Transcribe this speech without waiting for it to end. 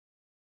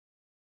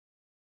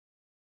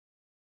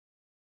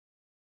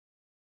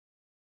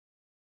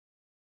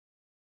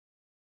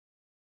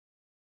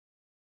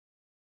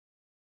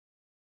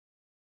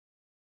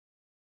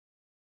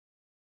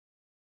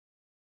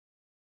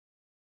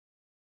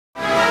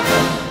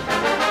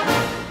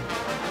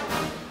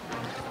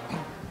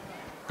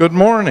Good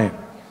morning.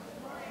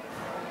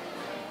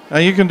 Now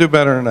you can do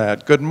better than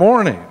that. Good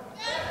morning.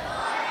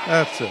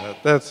 That's it,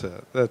 that's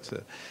it, that's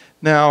it.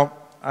 Now,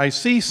 I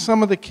see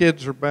some of the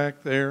kids are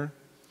back there.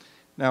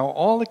 Now,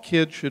 all the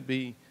kids should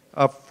be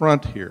up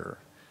front here,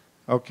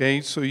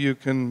 okay? So you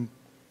can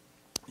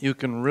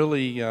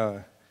really,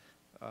 well,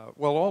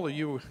 all of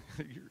you,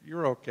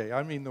 you're okay.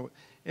 I mean,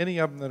 any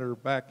of them that are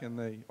back in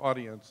the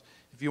audience,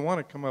 if you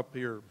want to come up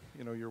here,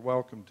 you know, you're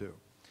welcome to.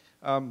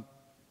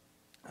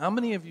 How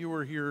many of you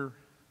were here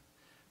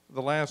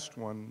the last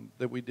one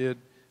that we did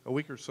a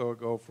week or so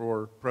ago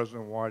for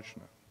President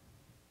Washington?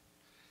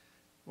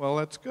 Well,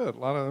 that's good. A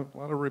lot of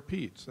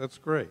repeats. That's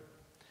great.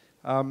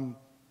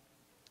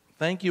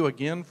 Thank you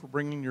again for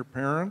bringing your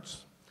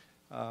parents.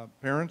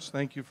 Parents,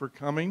 thank you for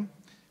coming.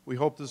 We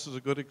hope this is a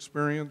good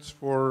experience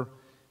for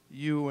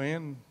you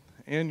and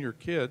your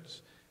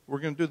kids.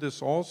 We're going to do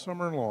this all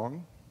summer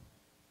long.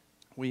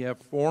 We have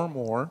 4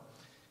 more,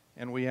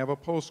 and we have a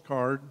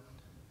postcard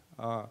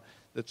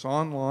that's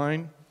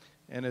online,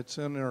 and it's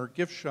in our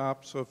gift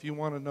shop. So if you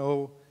want to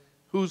know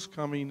who's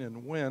coming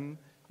and when,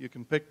 you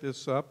can pick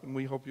this up, and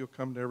we hope you'll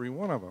come to every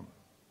one of them.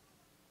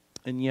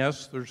 And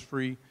yes, there's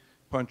free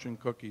punch and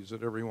cookies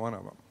at every one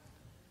of them.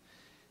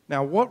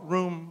 Now, what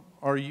room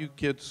are you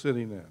kids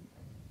sitting in?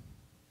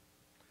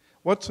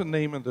 What's the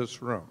name of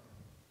this room?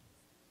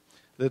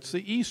 That's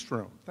the East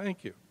Room.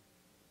 Thank you.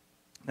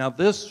 Now,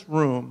 this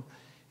room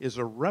is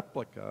a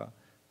replica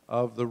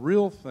of the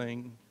real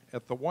thing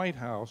at the White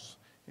House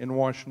in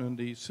Washington,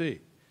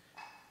 D.C.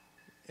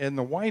 In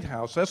the White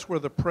House, that's where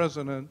the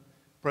President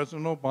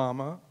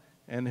Obama,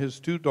 and his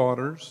 2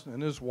 daughters,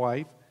 and his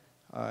wife,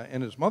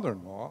 and his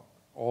mother-in-law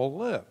all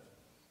live.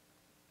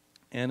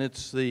 And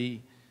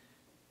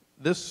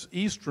this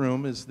East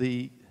Room is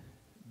the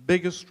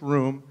biggest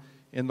room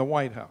in the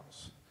White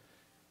House.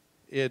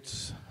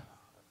 It's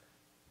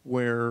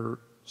where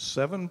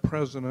 7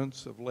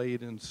 presidents have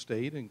laid in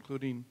state,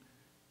 including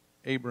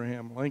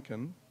Abraham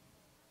Lincoln.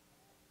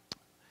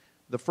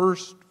 The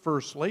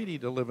first lady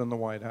to live in the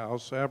White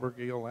House,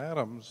 Abigail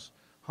Adams,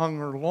 hung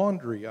her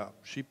laundry up.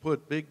 She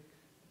put big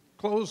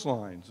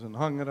clotheslines and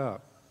hung it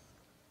up.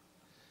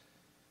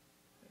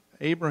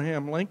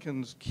 Abraham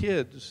Lincoln's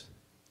kids,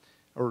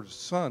 or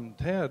son,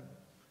 Ted,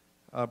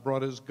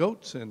 brought his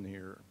goats in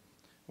here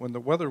when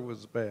the weather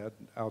was bad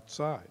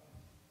outside.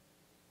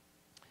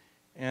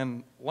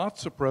 And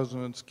lots of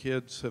presidents'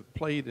 kids have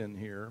played in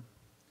here.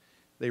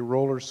 They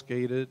roller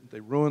skated. They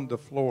ruined the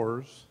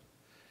floors.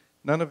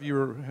 None of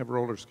you have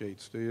roller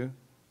skates, do you?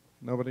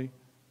 Nobody?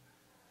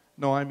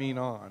 No, I mean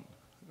on.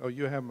 Oh,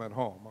 you have them at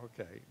home.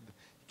 Okay.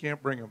 You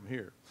can't bring them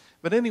here.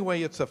 But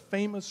anyway, it's a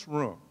famous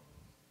room.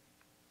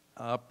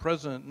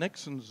 President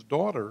Nixon's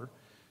daughter,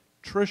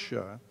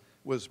 Tricia,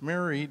 was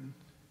married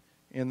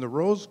in the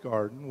Rose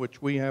Garden,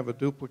 which we have a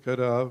duplicate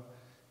of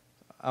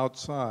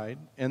outside,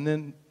 and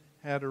then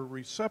had her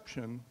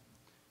reception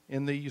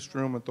in the East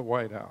Room at the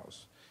White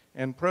House.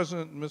 And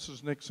President and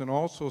Mrs. Nixon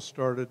also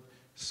started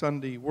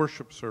Sunday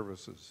worship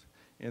services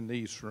in the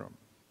East Room.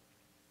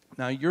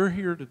 Now, you're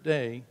here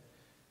today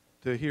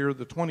to hear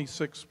the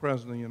 26th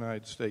President of the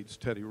United States,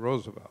 Teddy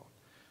Roosevelt.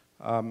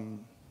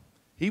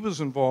 He was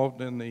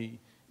involved in the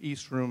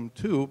East Room,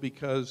 too,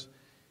 because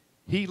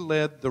he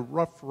led the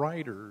Rough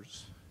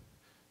Riders,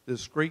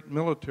 this great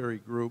military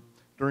group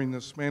during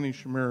the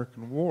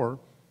Spanish-American War,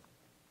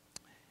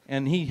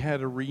 and he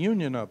had a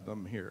reunion of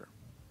them here.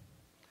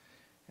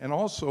 And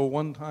also,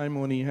 one time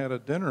when he had a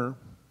dinner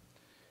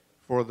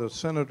for the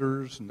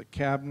senators and the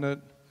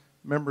cabinet,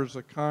 members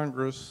of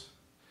Congress,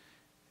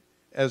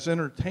 as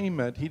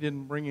entertainment, he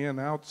didn't bring in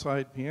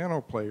outside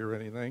piano player or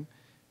anything.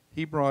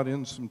 He brought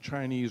in some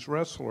Chinese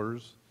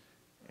wrestlers,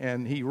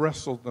 and he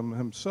wrestled them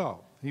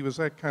himself. He was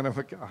that kind of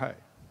a guy.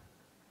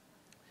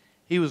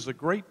 He was a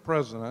great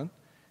president,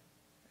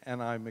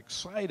 and I'm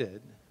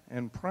excited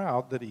and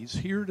proud that he's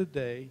here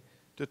today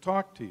to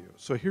talk to you.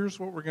 So here's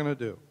what we're going to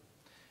do.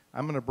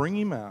 I'm going to bring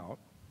him out.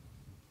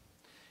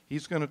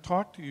 He's going to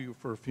talk to you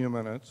for a few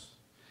minutes,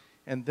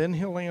 and then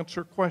he'll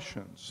answer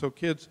questions. So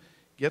kids,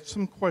 get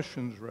some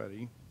questions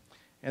ready,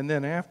 and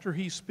then after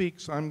he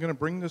speaks, I'm going to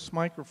bring this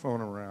microphone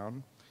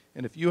around,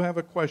 and if you have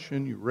a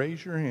question, you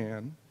raise your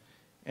hand,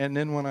 and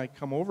then when I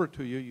come over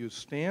to you, you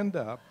stand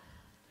up,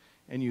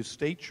 and you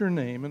state your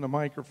name in the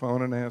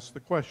microphone and ask the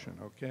question,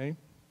 okay?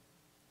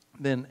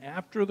 Then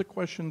after the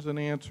questions and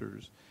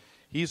answers,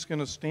 he's going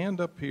to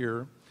stand up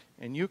here,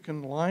 and you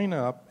can line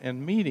up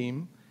and meet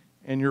him,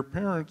 and your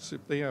parents,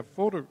 if they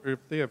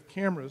have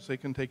cameras, they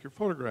can take your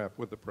photograph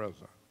with the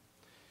president.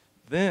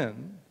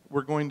 Then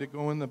we're going to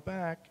go in the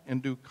back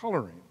and do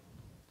coloring.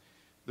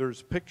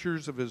 There's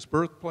pictures of his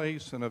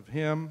birthplace and of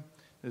him,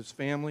 his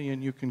family,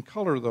 and you can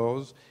color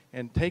those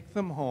and take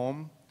them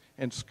home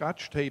and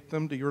scotch tape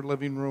them to your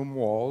living room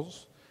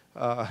walls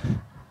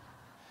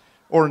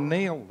or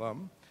nail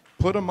them,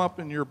 put them up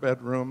in your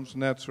bedrooms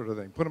and that sort of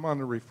thing. Put them on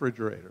the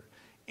refrigerator.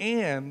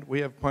 And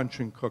we have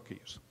punch and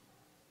cookies.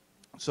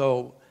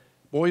 So,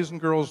 boys and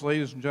girls,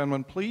 ladies and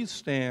gentlemen, please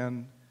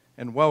stand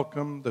and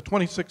welcome the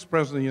 26th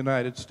President of the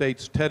United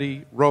States,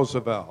 Teddy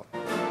Roosevelt.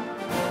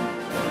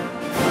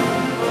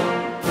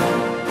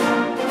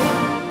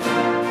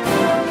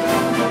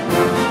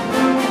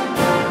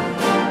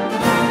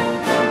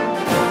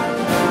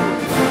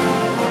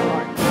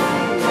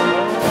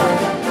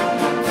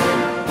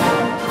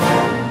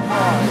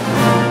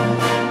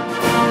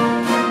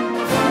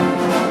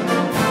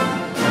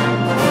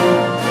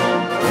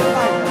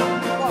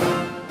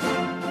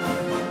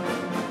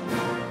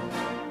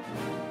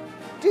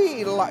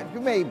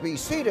 be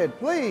seated,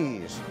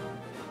 please.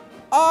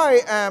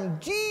 I am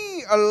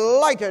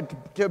delighted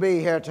to be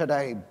here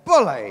today.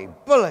 Bully,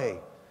 bully.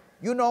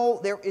 You know,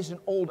 there is an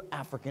old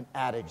African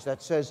adage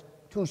that says,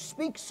 to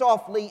speak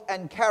softly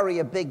and carry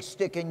a big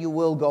stick and you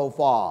will go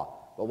far.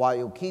 But while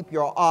you keep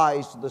your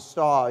eyes to the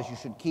stars, you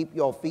should keep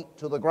your feet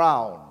to the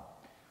ground.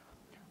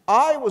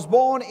 I was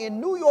born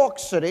in New York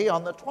City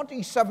on the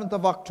 27th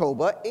of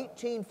October,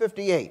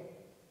 1858.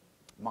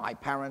 My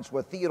parents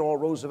were Theodore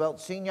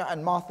Roosevelt Sr.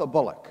 and Martha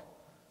Bullock.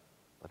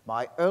 But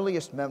my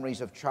earliest memories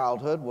of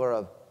childhood were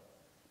of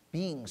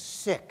being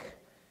sick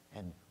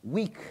and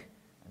weak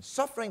and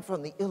suffering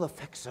from the ill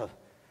effects of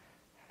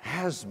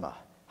asthma,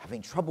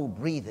 having trouble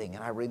breathing.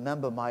 And I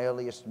remember my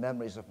earliest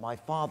memories of my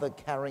father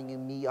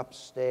carrying me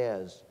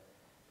upstairs.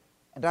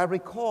 And I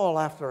recall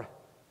after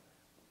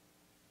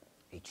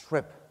a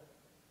trip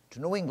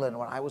to New England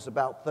when I was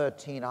about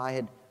 13, I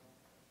had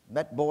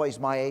met boys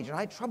my age, and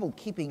I had trouble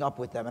keeping up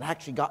with them and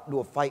actually got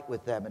into a fight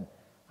with them. And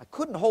I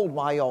couldn't hold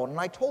my own, and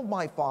I told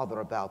my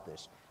father about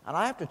this. And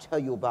I have to tell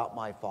you about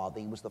my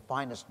father. He was the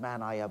finest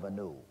man I ever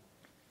knew.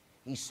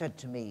 He said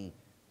to me,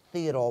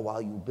 Theodore,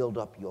 while you build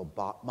up your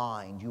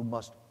mind, you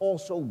must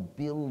also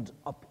build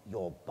up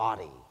your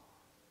body.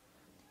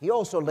 He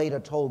also later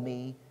told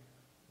me,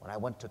 when I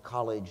went to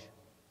college,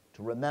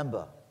 to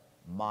remember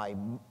my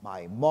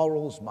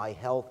morals, my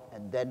health,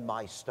 and then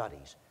my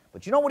studies.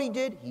 But you know what he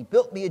did? He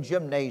built me a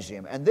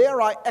gymnasium, and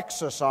there I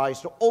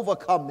exercised to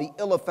overcome the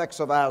ill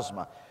effects of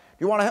asthma.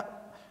 Do you want to?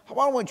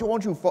 Why don't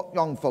you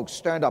young folks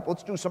stand up?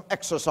 Let's do some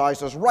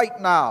exercises right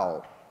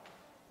now.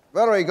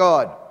 Very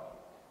good.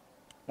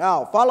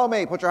 Now, follow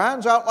me. Put your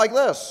hands out like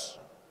this.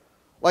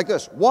 Like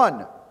this.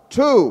 1,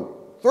 2,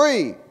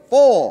 3,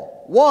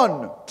 4.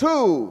 1,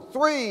 2,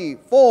 3,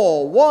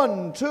 4.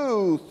 1,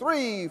 2,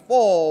 3,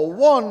 4.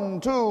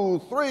 1,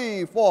 2,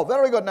 3, 4.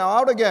 Very good. Now,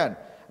 out again.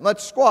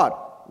 Let's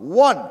squat.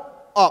 1,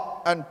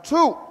 up, and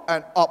 2,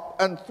 and up,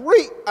 and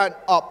 3, and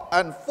up,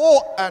 and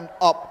 4, and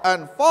up,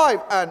 and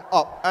 5, and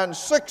up, and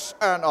 6,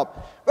 and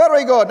up.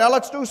 Very good. Now,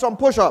 let's do some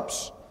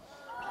push-ups.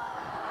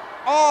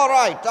 All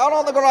right. Down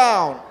on the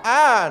ground.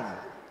 And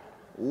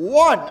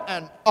 1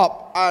 and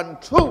up,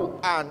 and 2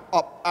 and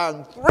up,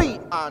 and 3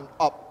 and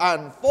up,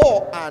 and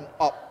 4 and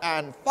up,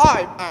 and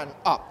 5 and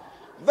up.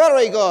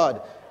 Very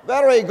good,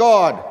 very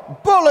good.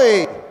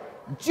 Bully,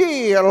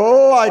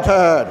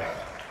 delighted.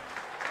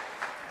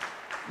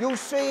 You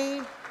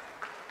see,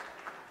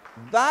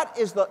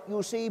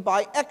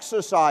 by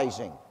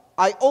exercising,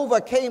 I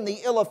overcame the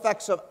ill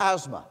effects of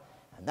asthma.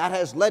 And that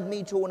has led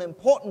me to an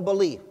important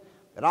belief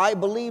that I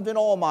believed in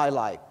all my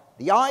life.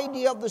 The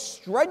idea of the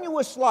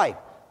strenuous life,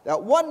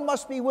 that one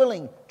must be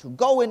willing to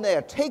go in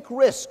there, take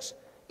risks,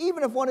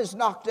 even if one is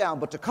knocked down,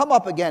 but to come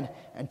up again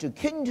and to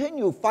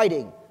continue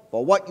fighting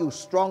for what you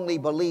strongly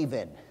believe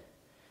in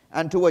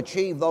and to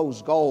achieve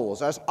those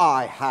goals, as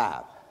I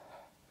have.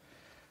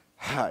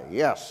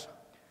 Yes.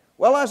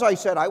 Well, as I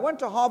said, I went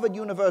to Harvard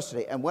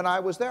University, and when I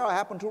was there, I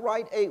happened to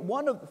write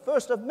one of the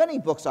first of many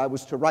books I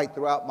was to write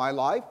throughout my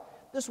life.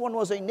 This one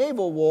was a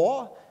naval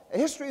war, a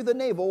history of the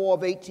Naval War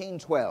of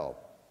 1812.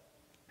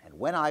 And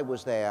when I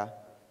was there,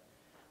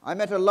 I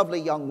met a lovely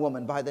young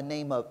woman by the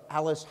name of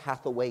Alice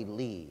Hathaway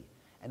Lee,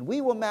 and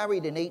we were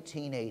married in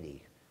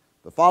 1880.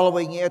 The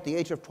following year, at the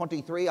age of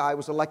 23, I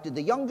was elected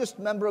the youngest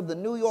member of the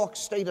New York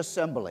State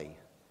Assembly.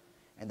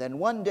 And then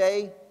one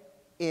day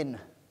in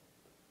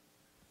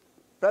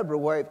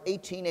February of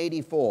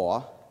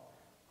 1884,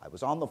 I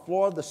was on the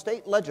floor of the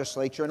state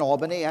legislature in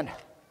Albany, and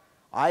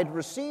I had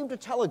received a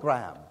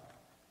telegram.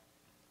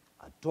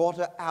 A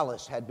daughter,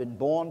 Alice, had been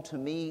born to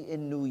me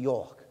in New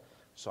York.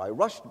 So I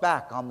rushed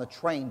back on the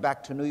train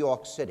back to New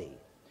York City.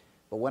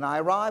 But when I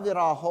arrived at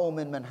our home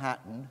in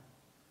Manhattan,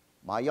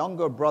 my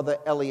younger brother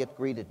Elliot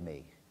greeted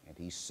me, and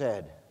he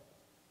said,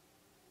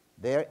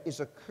 "There is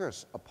a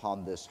curse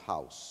upon this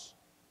house."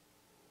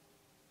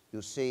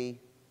 You see,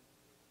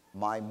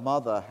 my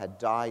mother had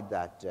died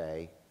that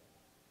day,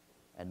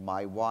 and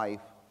my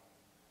wife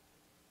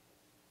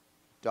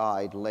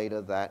died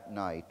later that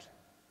night.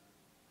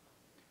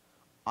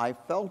 I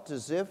felt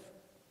as if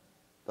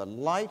the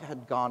light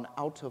had gone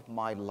out of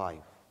my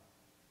life.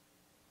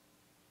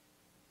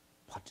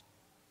 But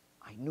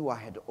I knew I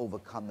had to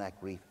overcome that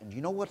grief. And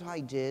you know what I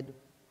did?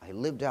 I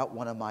lived out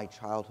one of my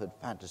childhood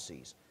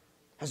fantasies.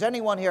 Has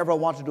anyone here ever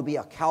wanted to be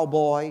a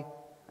cowboy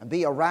and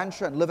be a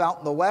rancher and live out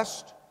in the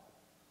West?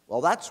 Well,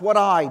 that's what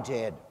I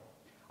did.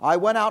 I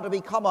went out to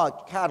become a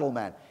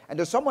cattleman. And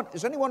does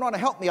anyone want to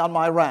help me on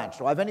my ranch?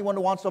 Do I have anyone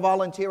who wants to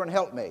volunteer and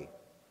help me?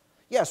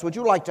 Yes, would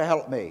you like to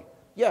help me?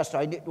 Yes,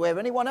 do we have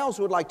anyone else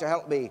who would like to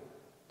help me?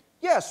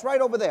 Yes, right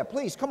over there.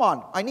 Please, come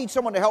on. I need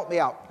someone to help me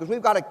out because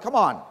we've got to, come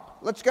on.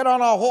 Let's get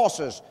on our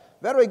horses.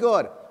 Very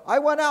good. I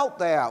went out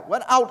there,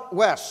 went out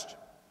west.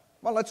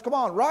 Well, come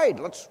on, ride.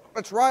 Let's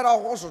ride our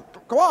horses.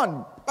 Come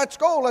on, let's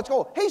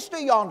go.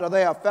 Hasty yonder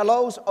there,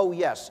 fellows. Oh,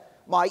 yes,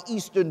 my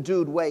Eastern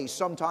dude ways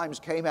sometimes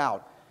came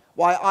out.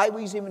 Why, I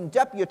was even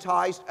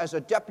deputized as a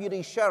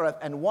deputy sheriff,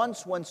 and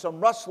once when some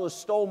rustlers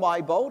stole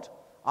my boat,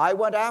 I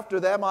went after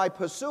them, I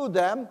pursued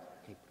them.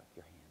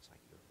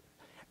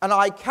 and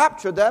I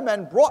captured them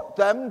and brought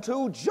them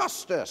to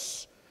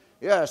justice.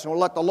 Yes, and we'll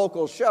let the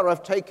local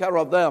sheriff take care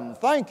of them.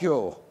 Thank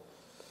you.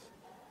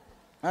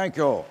 Thank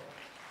you.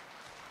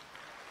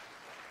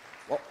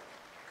 Well,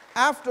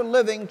 after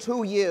living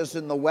 2 years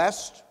in the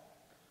West,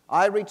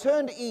 I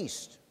returned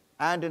east,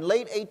 and in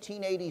late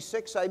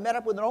 1886, I met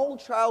up with an old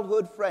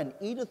childhood friend,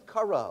 Edith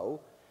Carew,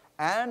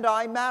 and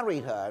I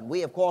married her. And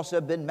we, of course,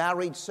 have been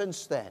married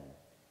since then.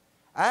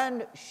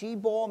 And she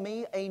bore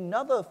me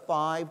another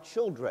 5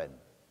 children: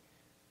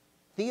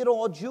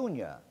 Theodore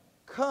Jr.,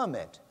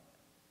 Kermit,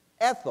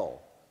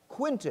 Ethel,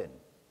 Quentin,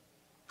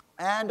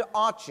 and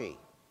Archie.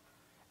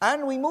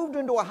 And we moved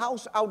into a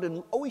house out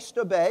in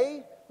Oyster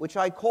Bay, which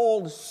I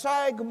called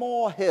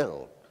Sagmore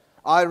Hill.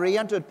 I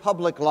re-entered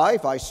public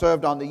life. I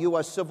served on the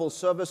U.S. Civil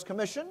Service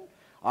Commission.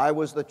 I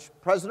was the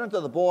president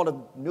of the Board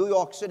of New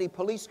York City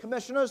Police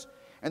Commissioners.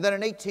 And then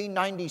in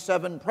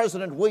 1897,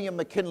 President William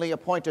McKinley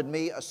appointed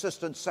me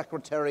Assistant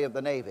Secretary of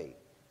the Navy.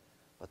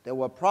 But there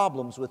were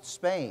problems with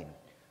Spain.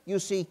 You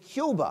see,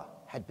 Cuba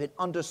had been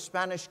under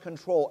Spanish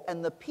control,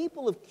 and the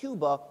people of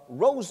Cuba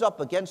rose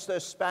up against their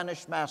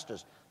Spanish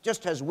masters,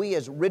 just as we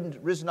had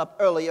risen up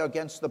earlier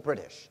against the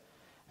British.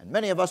 And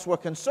many of us were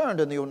concerned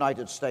in the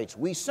United States.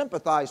 We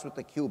sympathized with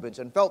the Cubans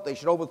and felt they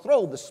should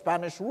overthrow the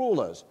Spanish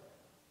rulers.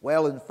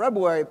 Well, in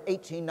February of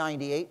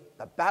 1898,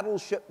 the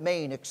battleship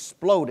Maine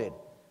exploded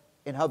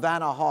in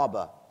Havana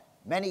Harbor.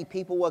 Many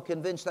people were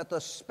convinced that the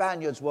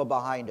Spaniards were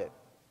behind it.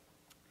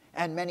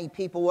 And many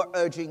people were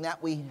urging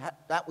that we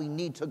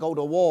need to go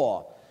to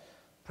war.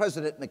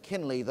 President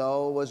McKinley,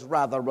 though, was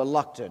rather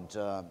reluctant.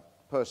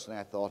 Personally,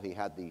 I thought he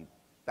had the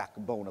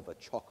backbone of a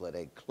chocolate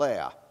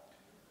eclair.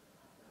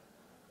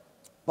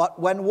 But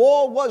when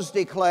war was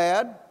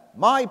declared,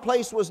 my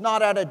place was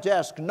not at a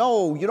desk.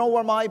 No, you know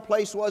where my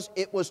place was?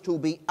 It was to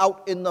be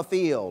out in the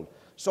field.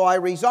 So I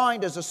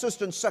resigned as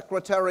Assistant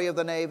Secretary of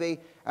the Navy,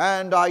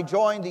 and I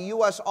joined the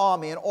U.S.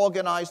 Army and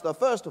organized the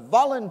first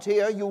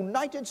volunteer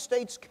United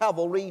States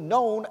cavalry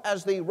known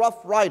as the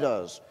Rough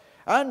Riders.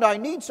 And I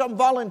need some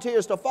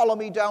volunteers to follow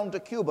me down to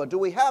Cuba. Do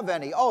we have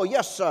any? Oh,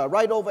 yes, sir,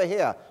 right over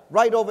here,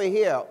 right over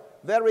here.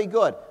 Very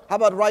good. How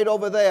about right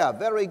over there?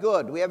 Very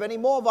good. Do we have any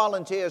more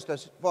volunteers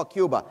for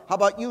Cuba? How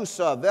about you,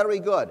 sir? Very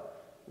good.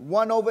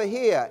 One over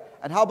here.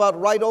 And how about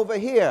right over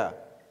here?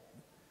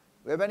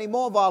 Do we have any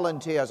more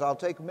volunteers? I'll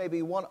take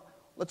maybe one.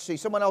 Let's see,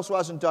 someone else who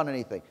hasn't done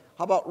anything.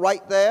 How about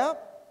right there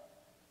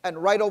and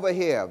right over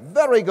here?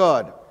 Very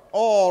good.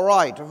 All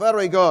right,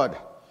 very good.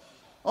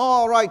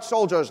 All right,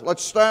 soldiers,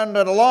 let's stand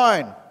in a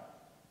line.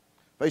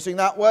 Facing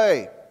that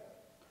way.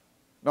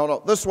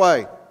 No, this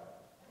way.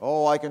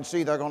 Oh, I can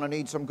see they're going to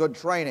need some good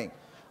training.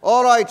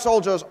 All right,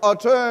 soldiers,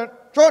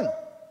 attention.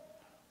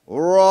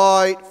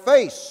 Right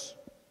face.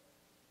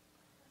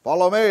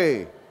 Follow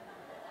me.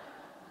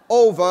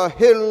 Over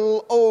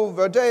hill,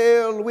 over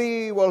dale,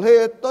 we will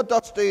hit the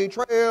dusty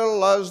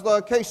trail as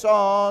the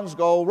caissons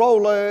go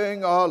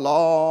rolling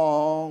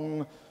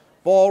along.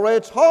 For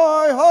it's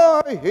high,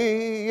 high,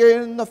 he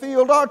in the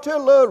field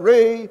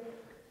artillery.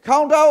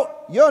 Count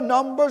out your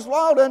numbers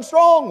loud and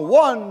strong.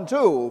 1,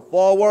 2,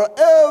 for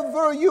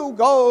wherever you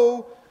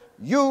go,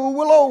 you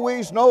will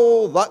always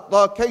know that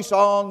the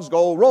caissons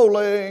go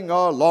rolling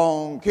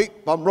along.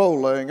 Keep them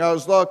rolling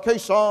as the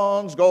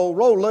caissons go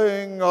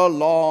rolling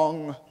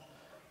along.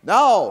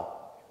 Now,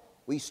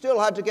 we still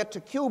had to get to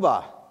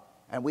Cuba,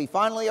 and we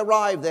finally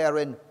arrived there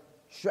in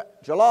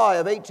July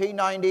of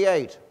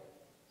 1898.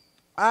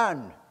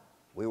 And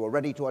we were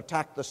ready to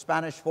attack the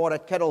Spanish fort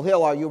at Kettle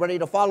Hill. Are you ready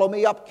to follow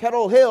me up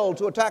Kettle Hill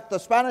to attack the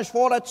Spanish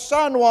fort at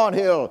San Juan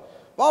Hill?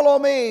 Follow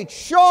me.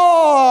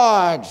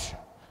 Charge!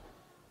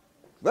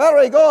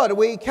 Very good.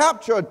 We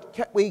captured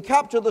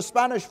the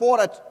Spanish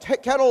fort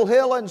at Kettle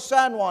Hill and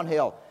San Juan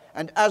Hill.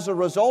 And as a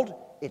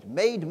result, it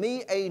made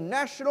me a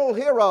national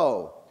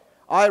hero.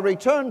 I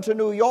returned to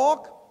New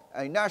York,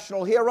 a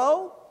national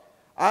hero,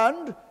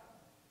 and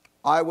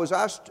I was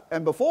asked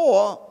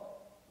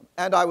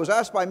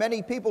by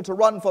many people to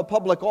run for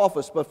public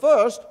office. But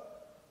first,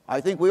 I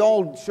think we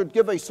all should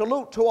give a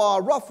salute to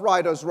our Rough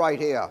Riders right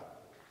here.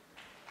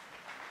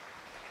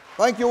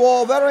 Thank you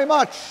all very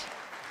much.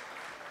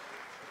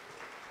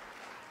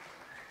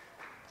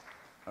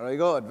 Very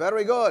good,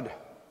 very good.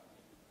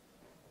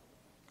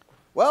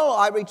 Well,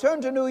 I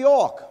returned to New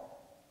York,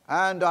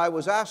 and I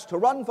was asked to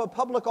run for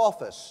public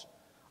office.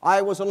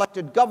 I was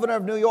elected governor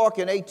of New York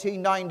in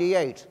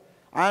 1898.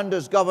 And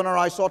as governor,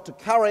 I sought to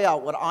carry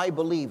out what I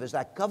believe is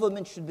that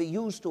government should be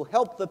used to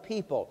help the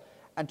people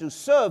and to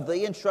serve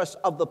the interests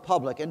of the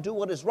public and do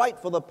what is right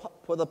for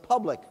the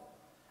public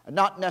and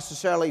not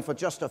necessarily for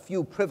just a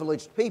few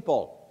privileged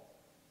people.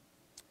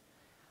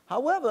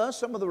 However,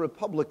 some of the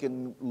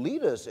Republican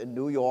leaders in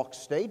New York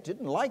State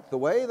didn't like the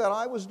way that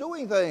I was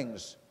doing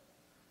things,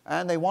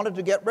 and they wanted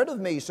to get rid of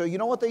me. So you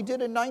know what they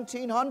did in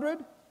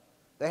 1900?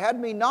 They had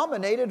me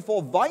nominated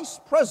for vice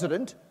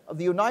president of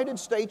the United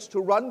States to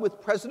run with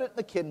President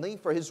McKinley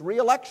for his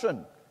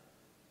re-election.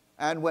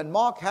 And when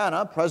Mark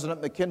Hanna,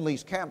 President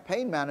McKinley's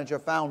campaign manager,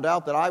 found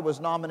out that I was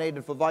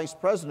nominated for vice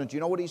president,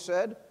 you know what he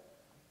said?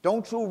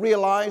 Don't you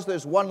realize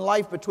there's one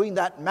life between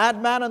that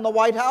madman and the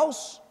White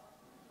House?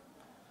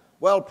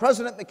 Well,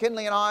 President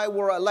McKinley and I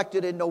were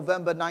elected in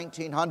November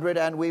 1900,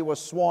 and we were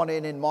sworn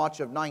in March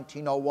of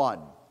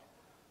 1901.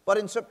 But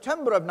in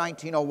September of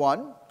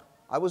 1901,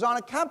 I was on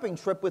a camping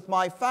trip with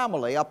my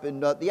family up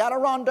in the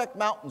Adirondack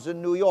Mountains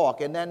in New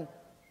York, and then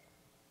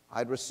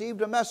I'd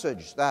received a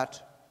message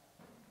that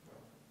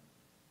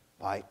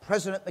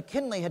President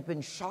McKinley had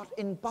been shot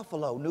in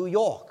Buffalo, New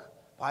York,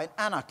 by an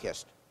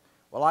anarchist.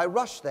 Well, I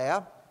rushed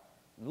there.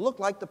 It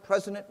looked like the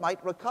president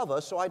might recover,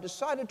 so I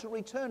decided to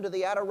return to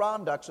the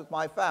Adirondacks with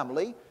my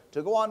family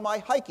to go on my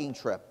hiking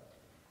trip.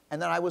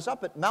 And then I was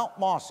up at Mount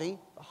Marcy,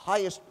 the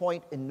highest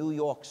point in New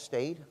York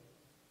State,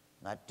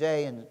 that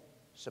day in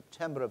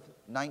September of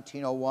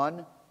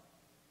 1901,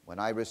 when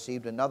I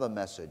received another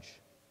message.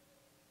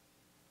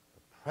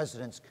 The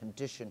president's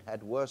condition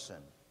had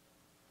worsened.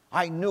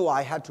 I knew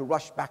I had to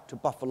rush back to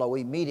Buffalo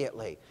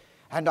immediately.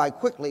 And I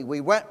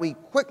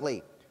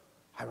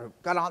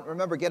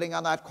remember getting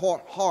on that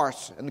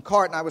horse and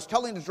cart, and I was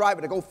telling the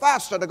driver to go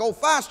faster, to go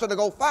faster, to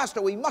go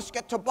faster. We must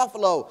get to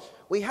Buffalo.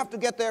 We have to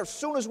get there as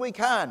soon as we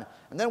can.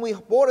 And then we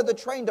boarded the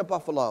train to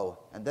Buffalo.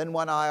 And then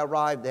when I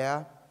arrived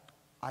there,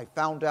 I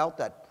found out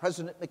that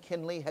President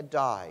McKinley had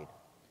died.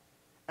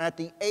 And at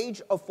the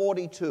age of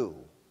 42,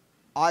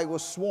 I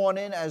was sworn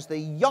in as the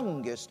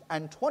youngest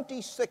and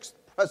 26th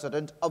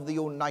President of the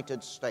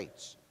United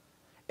States.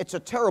 It's a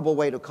terrible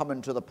way to come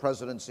into the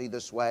presidency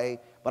this way,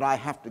 but I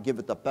have to give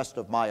it the best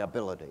of my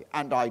ability,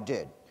 and I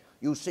did.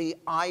 You see,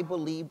 I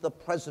believe the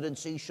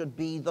presidency should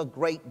be the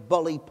great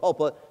bully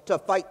pulpit to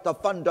fight the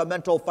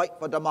fundamental fight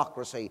for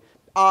democracy.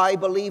 I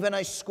believe in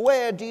a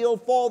square deal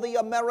for the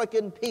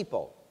American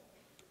people,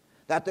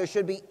 that there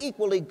should be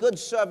equally good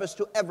service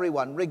to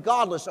everyone,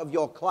 regardless of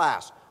your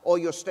class or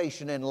your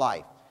station in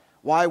life.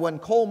 Why, when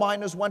coal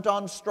miners went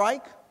on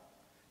strike,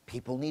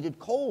 people needed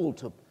coal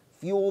to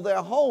fuel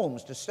their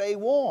homes, to stay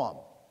warm.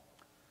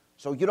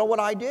 So you know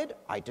what I did?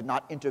 I did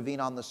not intervene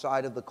on the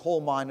side of the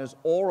coal miners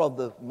or of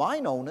the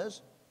mine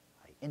owners.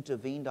 I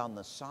intervened on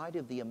the side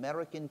of the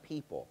American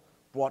people,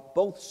 brought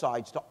both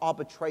sides to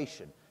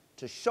arbitration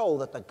to show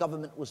that the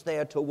government was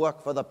there to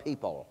work for the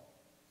people.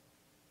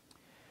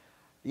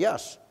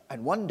 Yes,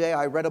 and one day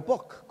I read a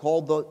book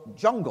called The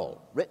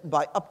Jungle, written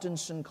by Upton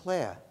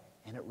Sinclair.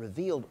 And it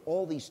revealed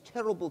all these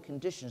terrible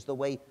conditions, the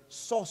way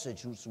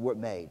sausages were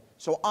made.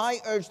 So I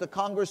urge the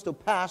Congress to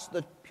pass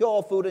the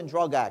Pure Food and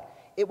Drug Act.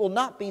 It will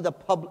not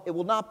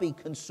be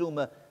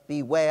consumer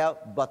beware,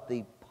 but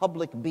the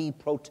public be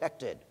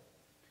protected.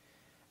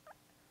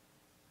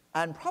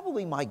 And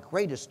probably my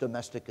greatest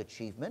domestic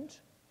achievement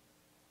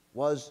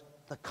was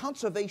the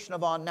conservation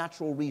of our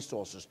natural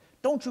resources.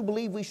 Don't you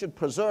believe we should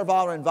preserve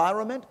our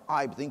environment?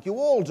 I think you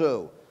all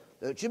do.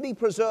 It should be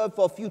preserved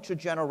for future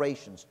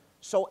generations.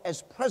 So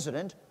as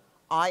president,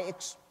 I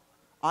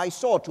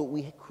saw to it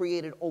we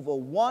created over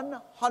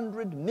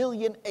 100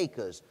 million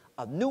acres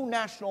of new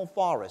national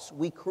forests.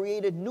 We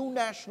created new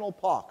national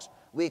parks.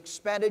 We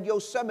expanded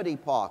Yosemite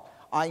Park.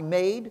 I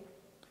made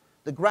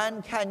the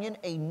Grand Canyon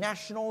a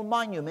national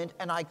monument,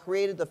 and I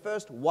created the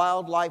first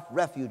wildlife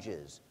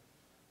refuges.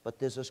 But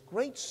there's this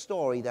great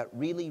story that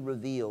really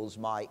reveals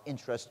my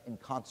interest in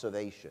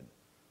conservation.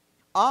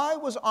 I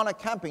was on a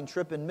camping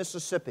trip in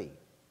Mississippi,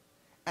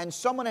 and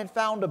someone had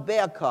found a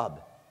bear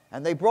cub,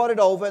 and they brought it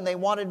over, and they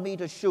wanted me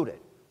to shoot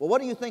it. Well,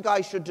 what do you think I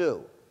should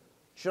do?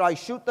 Should I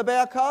shoot the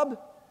bear cub?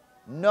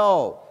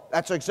 No,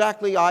 that's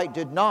exactly I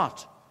did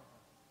not.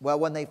 Well,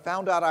 when they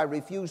found out I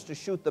refused to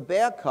shoot the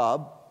bear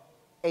cub,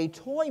 a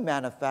toy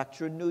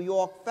manufacturer in New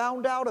York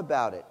found out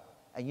about it.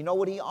 And you know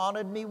what he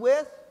honored me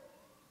with?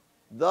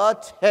 The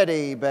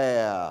teddy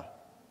bear.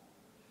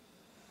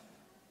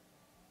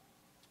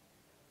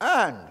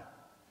 And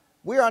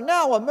we are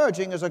now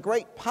emerging as a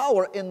great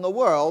power in the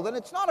world, and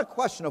it's not a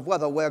question of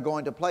whether we're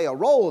going to play a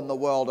role in the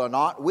world or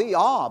not. We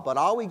are, but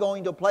are we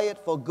going to play it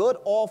for good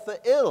or for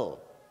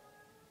ill?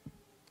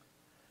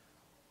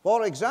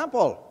 For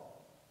example,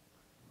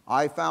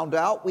 I found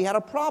out we had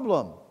a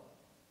problem.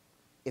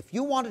 If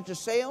you wanted to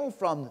sail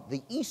from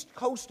the east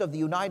coast of the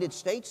United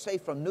States, say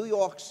from New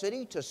York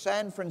City to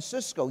San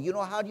Francisco, you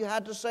know how you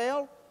had to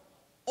sail?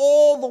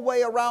 All the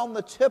way around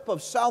the tip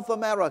of South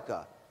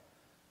America.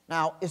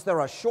 Now, is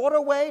there a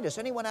shorter way? Does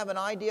anyone have an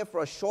idea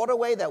for a shorter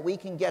way that we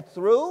can get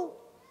through?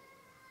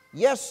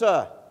 Yes,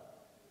 sir.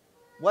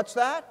 What's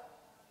that?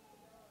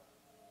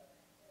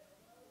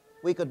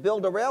 We could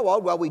build a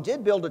railroad. Well, we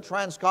did build a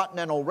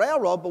transcontinental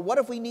railroad, but what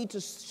if we need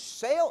to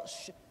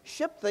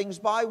ship things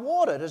by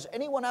water? Does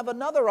anyone have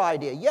another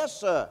idea? Yes,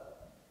 sir.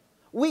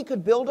 We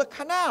could build a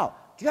canal.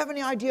 Do you have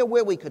any idea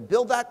where we could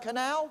build that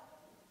canal?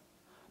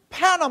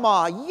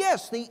 Panama,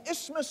 yes, the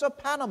Isthmus of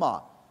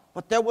Panama.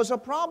 But there was a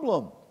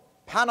problem.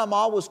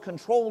 Panama was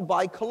controlled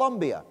by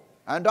Colombia,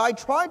 and I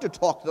tried to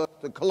talk to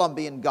the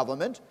Colombian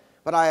government,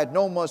 but I had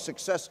no more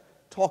success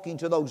talking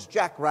to those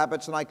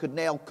jackrabbits than I could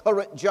nail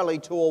currant jelly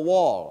to a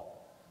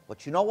wall.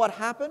 But you know what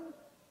happened?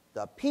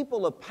 The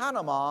people of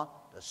Panama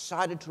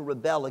decided to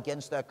rebel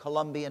against their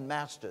Colombian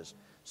masters.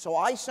 So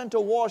I sent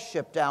a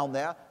warship down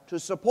there to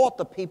support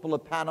the people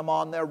of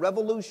Panama in their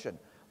revolution.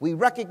 We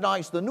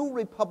recognized the new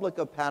Republic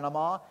of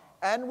Panama,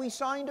 and we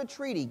signed a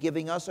treaty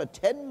giving us a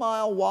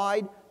 10-mile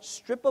wide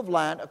strip of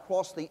land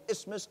across the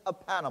Isthmus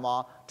of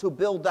Panama to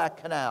build that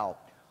canal.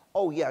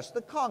 Oh yes,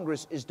 the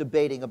Congress is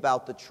debating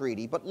about the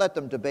treaty, but let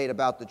them debate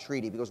about the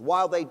treaty, because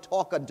while they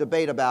talk and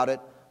debate about it,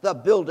 the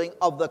building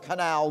of the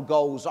canal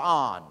goes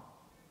on.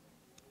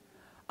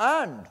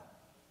 And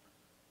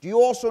do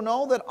you also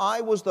know that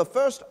I was the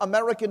first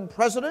American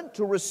president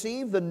to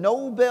receive the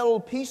Nobel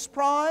Peace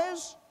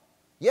Prize?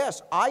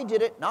 Yes, I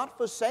did it not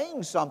for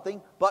saying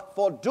something, but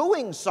for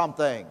doing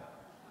something.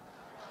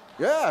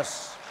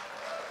 Yes.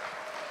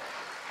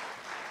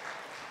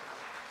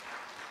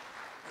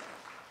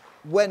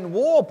 When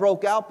war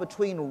broke out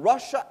between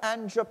Russia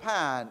and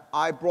Japan,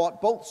 I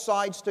brought both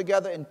sides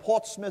together in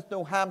Portsmouth,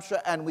 New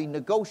Hampshire, and we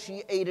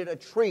negotiated a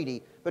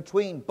treaty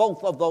between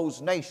both of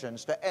those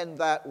nations to end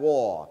that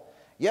war.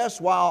 Yes,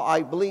 while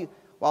I believe,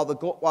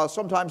 while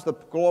sometimes the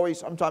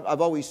glories,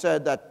 I've always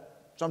said that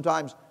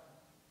sometimes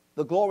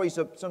the glories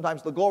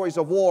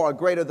of war are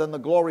greater than the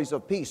glories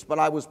of peace, but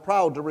I was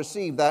proud to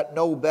receive that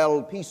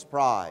Nobel Peace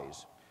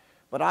Prize.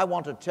 But I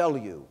want to tell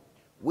you,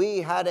 we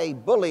had a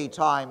bully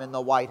time in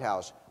the White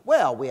House.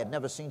 Well, we had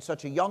never seen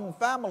such a young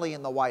family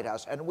in the White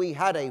House, and we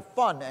had a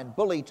fun and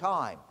bully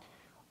time.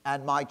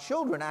 And my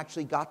children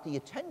actually got the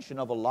attention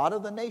of a lot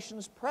of the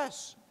nation's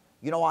press.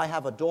 You know, I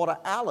have a daughter,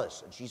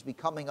 Alice, and she's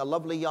becoming a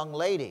lovely young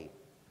lady.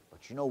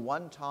 But you know,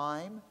 one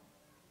time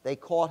they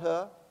caught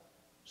her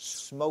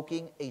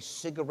smoking a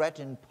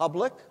cigarette in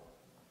public.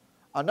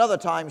 Another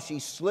time she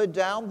slid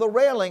down the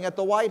railing at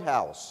the White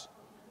House.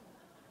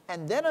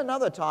 And then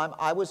another time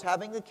I was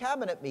having a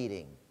cabinet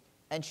meeting,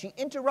 and she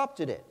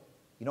interrupted it.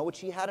 You know what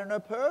she had in her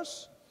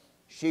purse?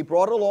 She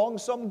brought along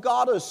some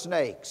garter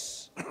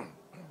snakes.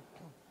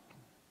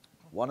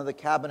 One of the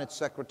cabinet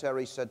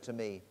secretaries said to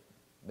me,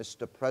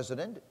 "Mr.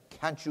 President,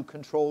 can't you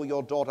control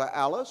your daughter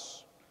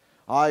Alice?"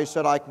 I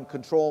said, "I can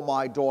control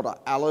my daughter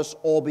Alice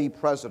or be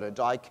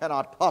president. I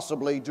cannot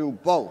possibly do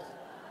both."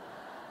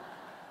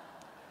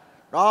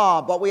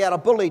 But we had a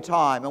bully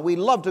time, and we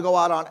love to go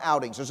out on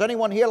outings. Does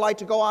anyone here like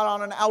to go out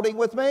on an outing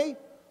with me?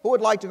 Who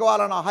would like to go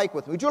out on a hike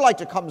with me? Would you like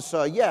to come,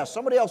 sir? Yes,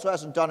 somebody else who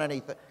hasn't done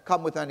anything,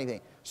 come with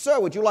anything. Sir,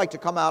 would you like to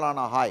come out on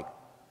a hike?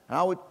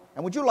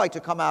 And would you like to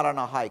come out on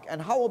a hike?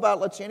 And how about,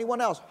 let's see, anyone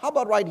else? How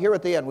about right here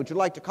at the end? Would you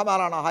like to come out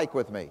on a hike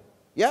with me?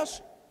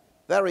 Yes?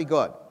 Very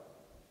good.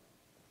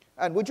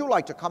 And would you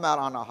like to come out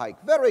on a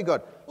hike? Very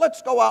good.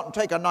 Let's go out and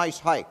take a nice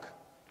hike.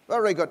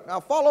 Very good. Now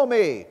follow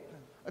me.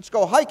 Let's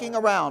go hiking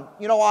around.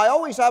 You know, I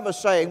always have a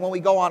saying when we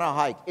go on a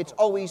hike. It's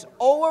always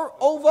over,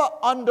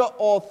 under,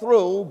 or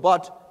through,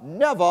 but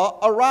never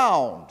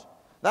around.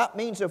 That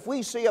means if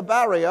we see a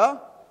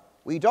barrier,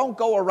 we don't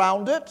go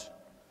around it.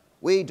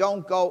 We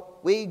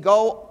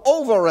go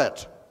over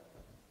it.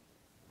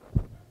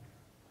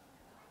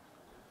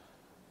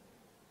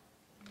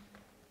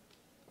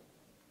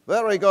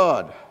 Very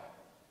good.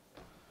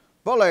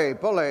 Bully,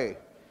 bully.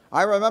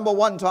 I remember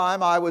one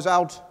time I was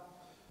out.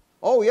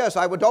 Oh, yes,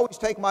 I would always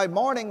take my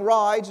morning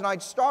rides, and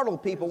I'd startle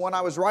people when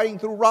I was riding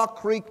through Rock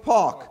Creek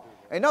Park.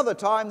 Another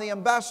time, the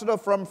ambassador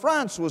from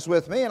France was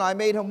with me, and I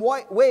made him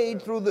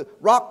wade through the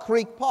Rock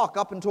Creek Park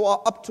up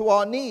to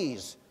our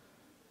knees.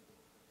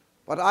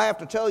 But I have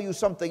to tell you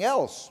something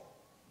else.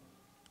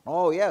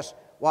 Oh, yes.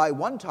 Why,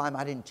 one time,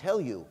 I didn't tell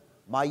you,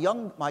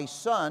 my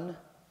son,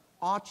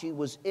 Archie,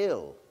 was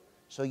ill.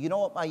 So you know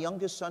what my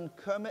youngest son,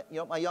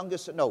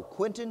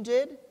 Quentin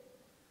did?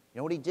 You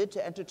know what he did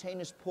to entertain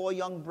his poor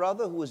young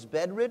brother who was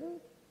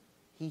bedridden?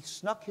 He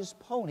snuck his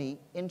pony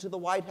into the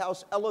White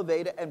House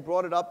elevator and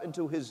brought it up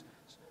into his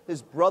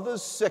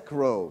brother's sick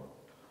room.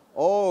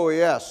 Oh,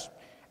 yes.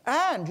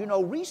 And, you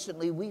know,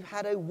 recently we've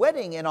had a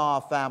wedding in our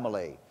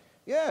family.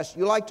 Yes,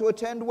 you like to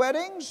attend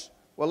weddings?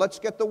 Well, let's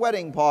get the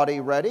wedding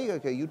party ready.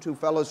 Okay, you two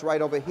fellas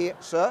right over here.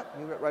 Sir,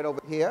 you get right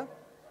over here.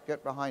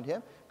 Get behind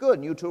him. Good,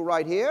 and you two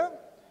right here.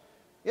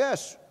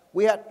 Yes,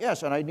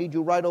 and I need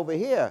you right over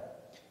here.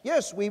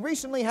 Yes, we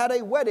recently had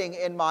a wedding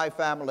in my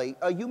family.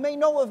 You may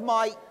know of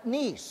my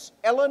niece,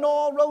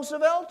 Eleanor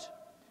Roosevelt.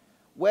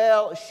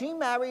 Well, she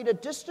married a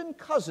distant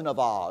cousin of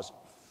ours,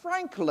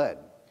 Franklin,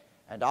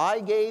 and I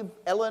gave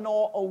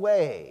Eleanor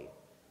away.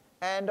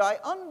 And I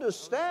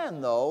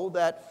understand, though,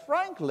 that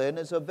Franklin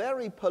is a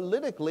very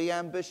politically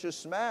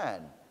ambitious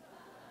man.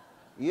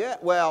 Yeah,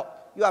 well,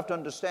 you have to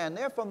understand,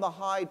 they're from the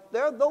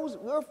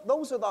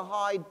those are the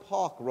Hyde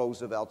Park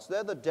Roosevelts.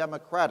 They're the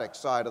Democratic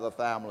side of the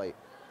family.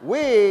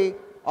 We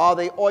are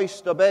the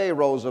Oyster Bay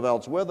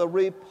Roosevelts. We're the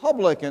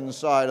Republican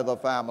side of the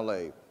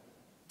family.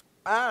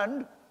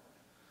 And,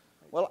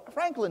 well,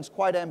 Franklin's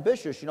quite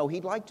ambitious. You know,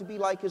 he'd like to be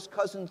like his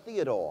cousin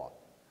Theodore,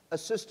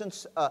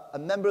 a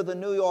member of the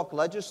New York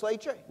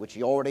legislature, which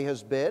he already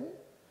has been,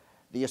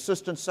 the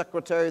Assistant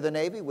Secretary of the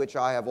Navy, which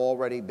I have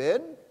already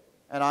been,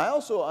 and I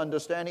also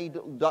understand he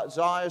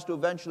desires to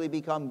eventually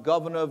become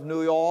governor of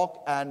New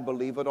York and,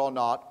 believe it or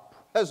not,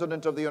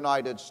 President of the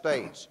United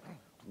States.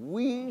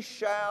 We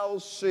shall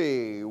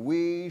see.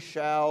 We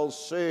shall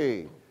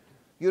see.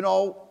 You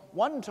know,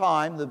 one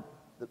time,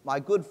 my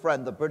good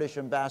friend, the British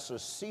ambassador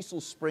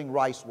Cecil Spring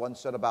Rice, once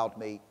said about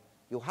me,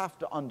 "You have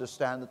to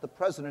understand that the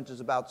president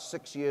is about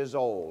 6 years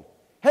old."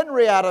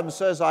 Henry Adams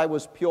says I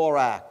was pure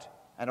act.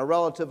 And a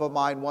relative of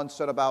mine once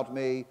said about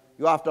me,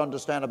 "You have to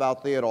understand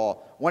about Theodore.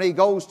 When he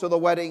goes to the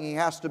wedding, he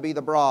has to be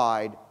the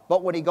bride.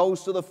 But when he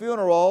goes to the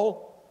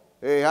funeral,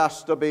 he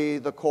has to be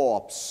the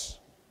corpse."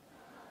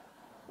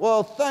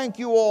 Well, thank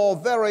you all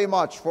very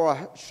much for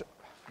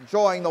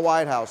enjoying the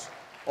White House.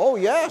 Oh,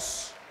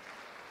 yes.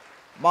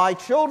 My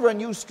children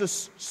used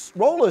to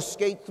roller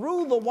skate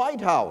through the White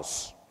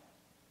House.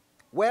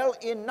 Well,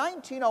 in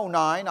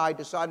 1909, I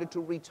decided to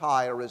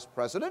retire as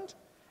president,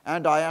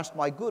 and I asked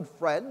my good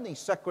friend, the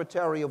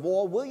Secretary of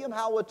War, William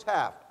Howard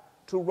Taft,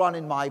 to run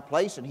in my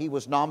place, and he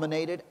was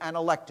nominated and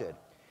elected.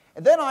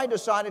 And then I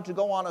decided to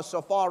go on a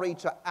safari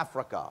to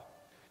Africa.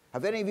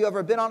 Have any of you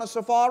ever been on a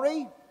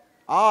safari?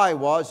 I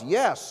was,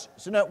 yes.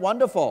 Isn't it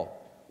wonderful?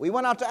 We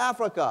went out to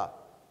Africa,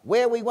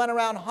 where we went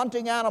around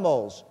hunting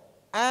animals,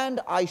 and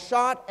I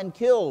shot and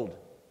killed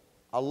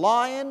a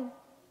lion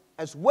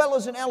as well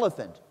as an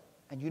elephant.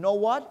 And you know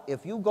what?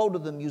 If you go to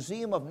the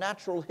Museum of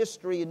Natural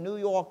History in New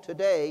York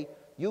today,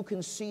 you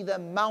can see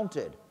them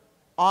mounted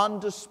on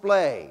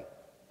display.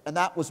 And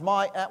that was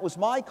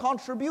my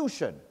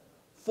contribution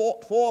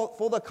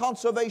for the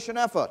conservation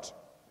effort.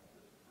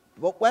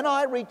 But when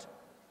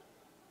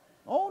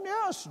oh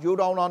yes, you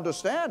don't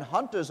understand.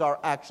 Hunters are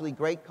actually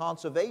great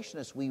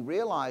conservationists. We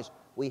realize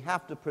we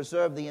have to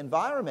preserve the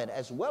environment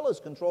as well as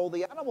control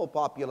the animal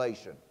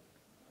population.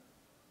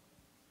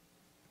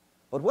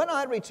 But when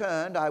I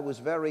returned, I was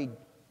very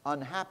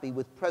unhappy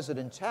with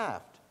President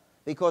Taft,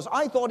 because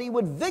I thought he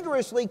would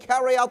vigorously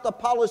carry out the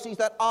policies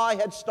that I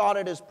had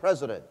started as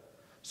president.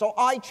 So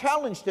I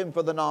challenged him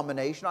for the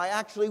nomination. I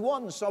actually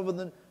won some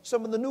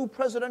of the new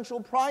presidential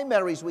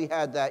primaries we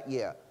had that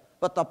year.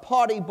 But the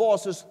party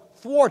bosses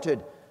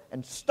thwarted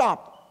and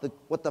stopped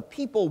what the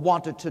people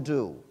wanted to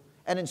do,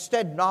 and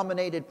instead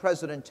nominated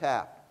President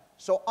Taft.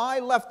 So I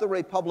left the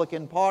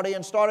Republican Party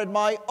and started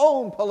my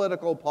own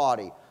political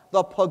party,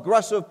 the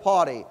Progressive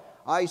Party.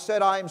 I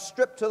said, I'm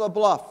stripped to the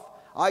bluff.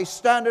 I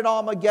stand in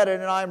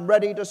Armageddon, and I'm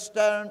ready to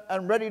stand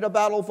and ready to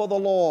battle for the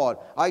Lord.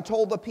 I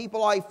told the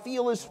people I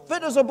feel as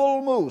fit as a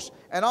bull moose,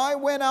 and I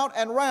went out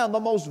and ran the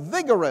most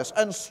vigorous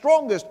and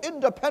strongest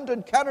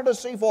independent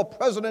candidacy for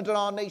president in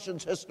our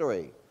nation's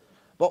history.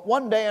 But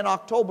one day in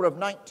October of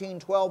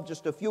 1912,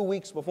 just a few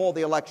weeks before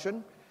the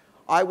election,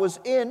 I was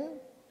in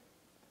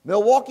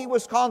Milwaukee,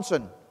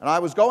 Wisconsin, and I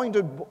was going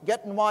to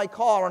get in my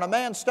car, and a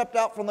man stepped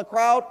out from the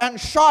crowd and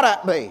shot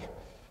at me.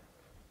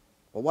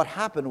 Well, what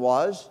happened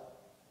was,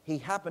 he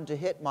happened to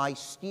hit my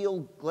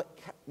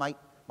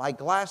my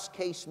glass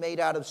case made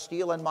out of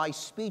steel and my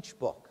speech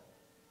book.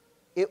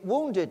 It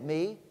wounded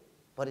me,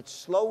 but it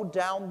slowed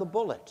down the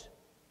bullet.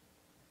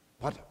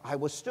 But I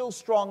was still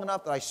strong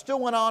enough that I still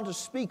went on to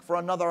speak for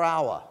another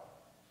hour.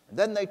 And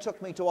then they took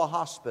me to a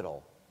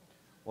hospital.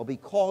 Well,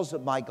 because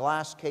of my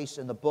glass case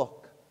in the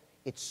book,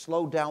 it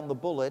slowed down the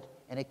bullet,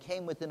 and it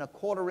came within a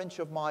quarter inch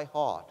of my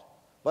heart.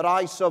 But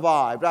I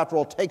survived. After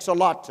all, it takes a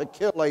lot to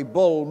kill a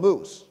bull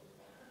moose.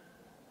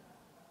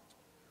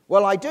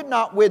 Well, I did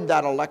not win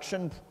that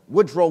election.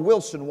 Woodrow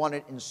Wilson won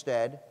it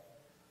instead.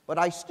 But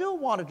I still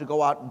wanted to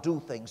go out and do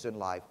things in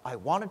life. I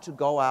wanted to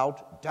go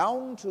out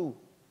down to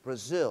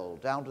Brazil,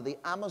 down to the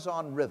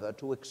Amazon River,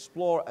 to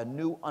explore a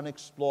new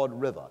unexplored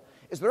river.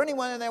 Is there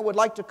anyone in there who would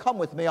like to come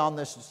with me on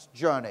this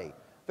journey?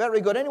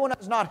 Very good. Anyone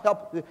has not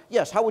helped?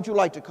 Yes, how would you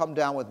like to come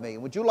down with me?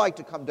 Would you like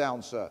to come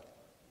down, sir?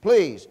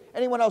 Please.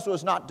 Anyone else who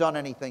has not done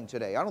anything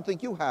today? I don't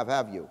think you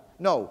have you?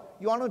 No.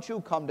 Why don't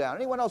you come down?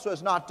 Anyone else who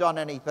has not done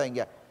anything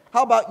yet?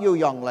 How about you,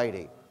 young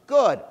lady?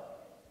 Good.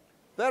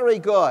 Very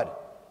good.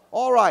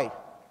 All right.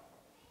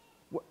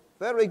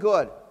 Very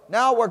good.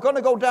 Now we're going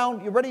to go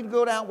down. You ready to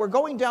go down? We're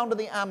going down to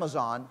the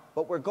Amazon,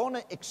 but we're going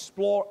to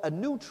explore a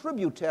new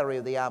tributary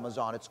of the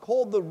Amazon. It's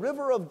called the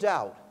River of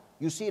Doubt.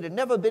 You see, it had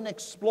never been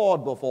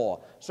explored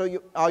before.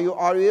 So are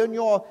you in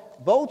your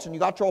boats and you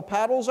got your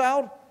paddles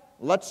out?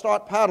 Let's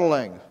start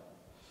paddling.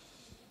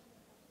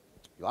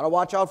 You got to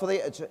watch out for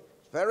it's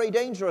very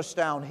dangerous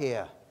down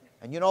here.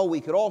 And you know, we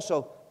could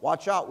also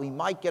watch out. We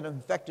might get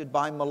infected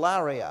by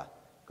malaria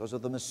because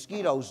of the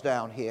mosquitoes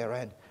down here.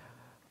 And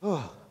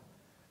I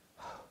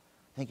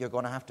think you're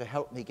going to have to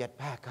help me get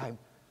back.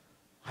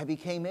 I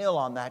became ill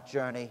on that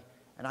journey,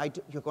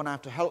 and you're going to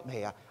have to help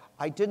me.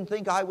 I didn't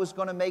think I was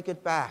going to make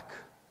it back,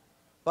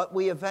 but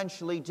we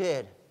eventually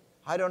did.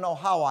 I don't know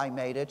how I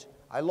made it.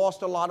 I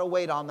lost a lot of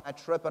weight on that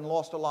trip and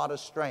lost a lot of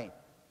strength.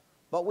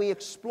 But we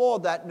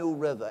explored that new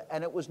river,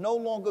 and it was no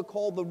longer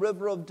called the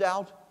River of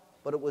Doubt,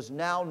 but it was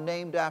now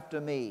named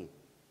after me,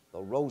 the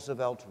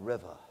Roosevelt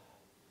River.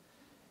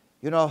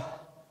 You know,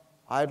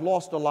 I had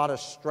lost a lot of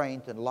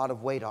strength and a lot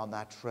of weight on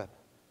that trip.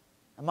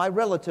 And my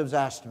relatives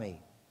asked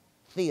me,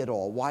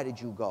 Theodore, why did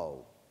you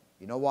go?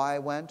 You know why I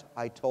went?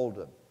 I told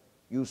them,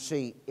 you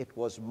see, it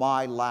was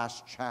my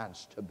last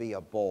chance to be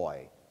a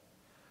boy.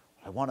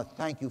 I want to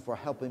thank you for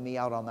helping me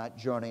out on that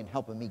journey and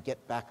helping me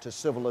get back to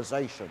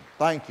civilization.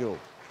 Thank you.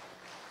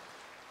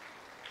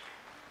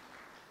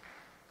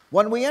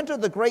 When we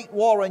entered the Great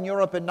War in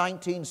Europe in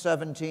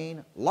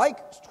 1917,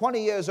 like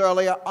 20 years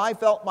earlier, I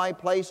felt my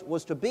place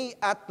was to be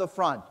at the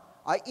front.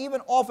 I even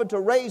offered to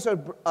raise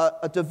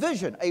a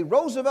division, a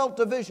Roosevelt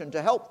division,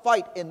 to help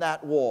fight in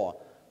that war.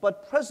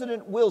 But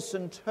President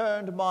Wilson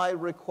turned my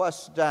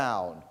request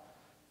down.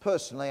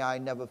 Personally, I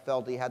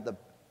felt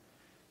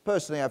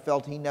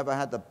he never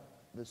had the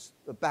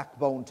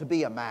backbone to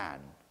be a man.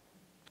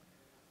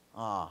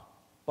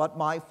 But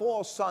my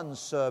 4 sons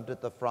served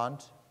at the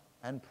front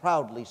and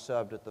proudly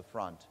served at the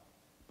front.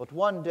 But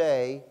one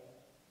day,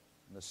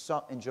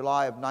 in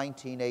July of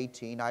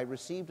 1918, I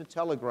received a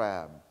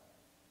telegram.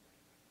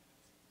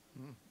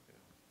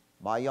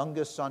 My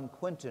youngest son,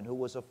 Quentin, who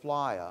was a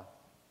flyer,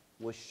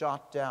 was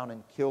shot down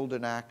and killed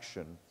in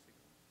action.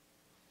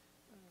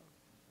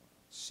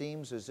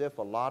 Seems as if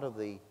a lot of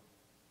the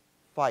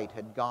fight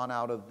had gone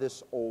out of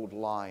this old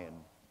lion.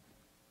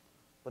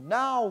 But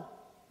now,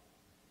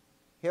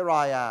 here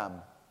I am,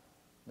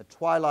 in the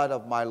twilight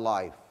of my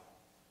life.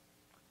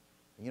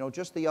 You know,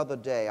 just the other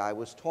day, I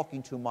was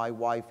talking to my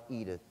wife,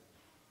 Edith,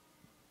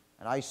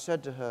 and I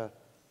said to her,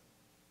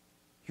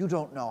 "You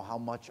don't know how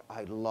much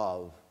I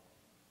love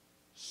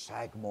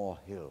Sagamore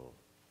Hill.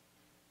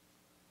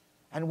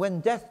 And when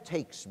death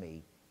takes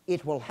me,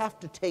 it will have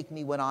to take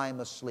me when I am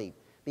asleep,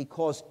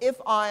 because if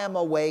I am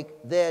awake,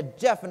 there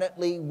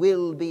definitely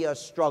will be a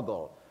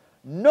struggle.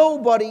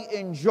 Nobody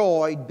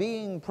enjoyed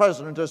being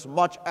president as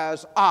much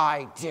as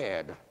I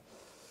did."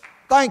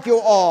 Thank you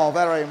all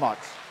very much.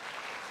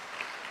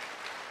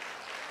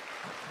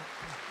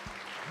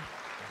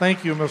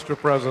 Thank you, Mr.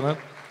 President.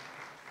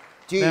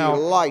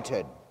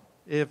 Delighted.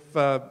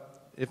 Now,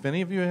 if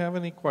any of you have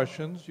any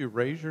questions, you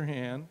raise your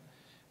hand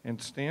and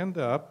stand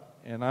up,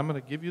 and I'm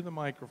going to give you the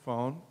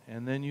microphone,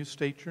 and then you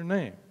state your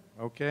name,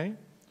 okay?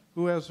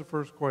 Who has the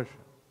first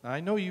question? Now, I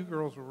know you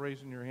girls are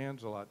raising your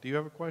hands a lot. Do you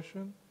have a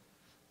question?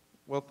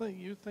 Well,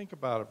 you think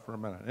about it for a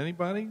minute.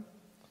 Anybody?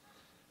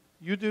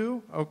 You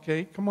do?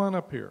 Okay, come on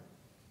up here.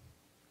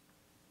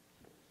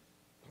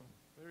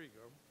 There you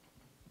go.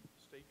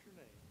 State your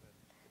name.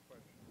 That's the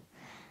question.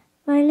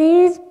 My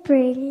name is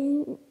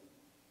Brayden.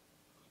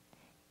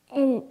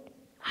 And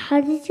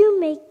how did you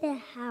make the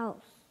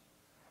house?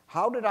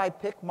 How did I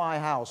pick my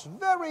house?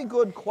 Very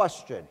good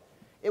question.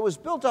 It was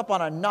built up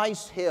on a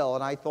nice hill,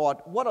 and I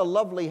thought, what a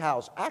lovely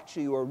house.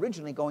 Actually, we were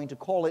originally going to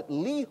call it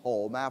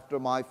Leholm after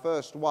my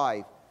first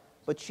wife,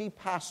 but she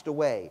passed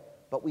away.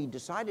 But we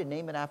decided to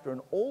name it after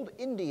an old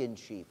Indian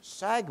chief,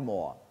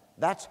 Sagamore.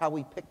 That's how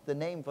we picked the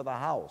name for the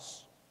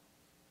house.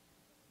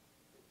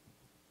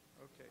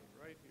 Okay,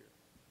 right here.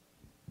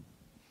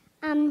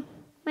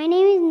 My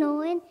name is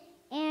Nolan,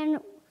 and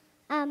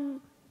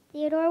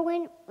Theodore,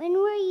 when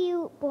were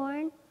you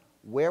born?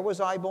 Where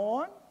was I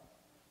born?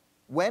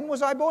 When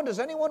was I born? Does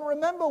anyone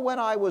remember when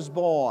I was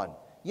born?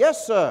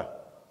 Yes, sir.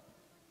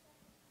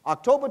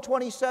 October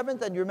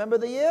 27th, and you remember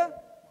the year?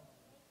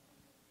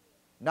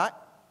 Not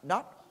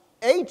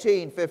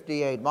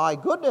 1858. My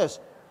goodness.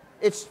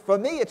 For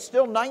me, it's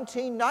still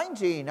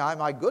 1919.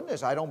 My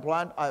goodness, I don't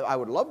plan, I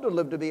would love to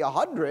live to be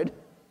 100.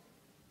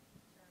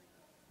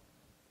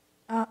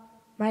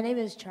 My name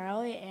is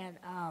Charlie, and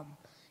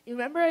you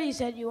remember you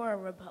said you were a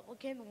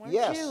Republican? Weren't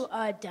Yes. you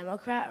a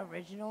Democrat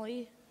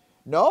originally?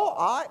 No,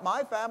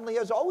 my family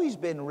has always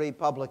been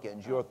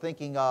Republicans. You're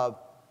thinking of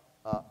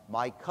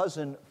my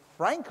cousin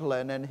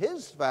Franklin and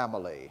his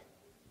family.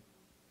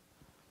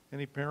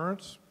 Any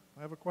parents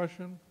have a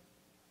question?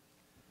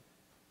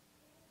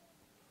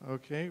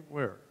 Okay,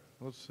 where?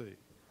 Let's see.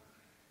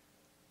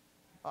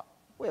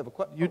 We have a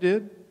question. You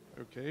did?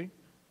 Okay.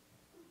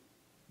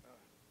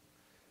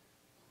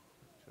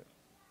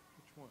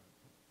 Which one?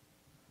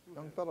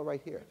 Young fellow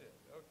right here.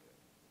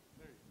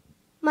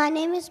 My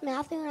name is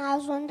Matthew, and I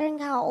was wondering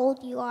how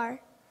old you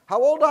are.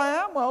 How old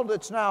I am? Well,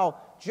 it's now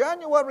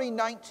January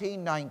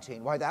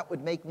 1919. Why, that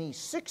would make me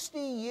 60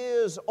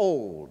 years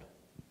old.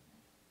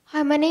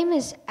 Hi, my name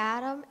is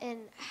Adam,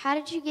 and how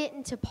did you get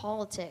into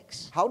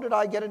politics? How did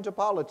I get into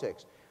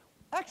politics?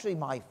 Actually,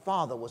 my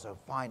father was a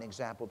fine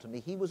example to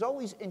me. He was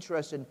always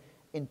interested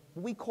in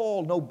we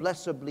call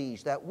noblesse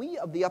oblige, that we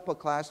of the upper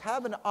class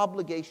have an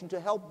obligation to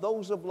help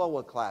those of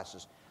lower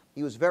classes.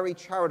 He was very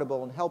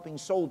charitable in helping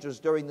soldiers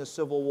during the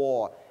Civil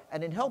War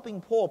and in helping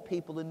poor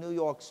people in New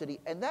York City.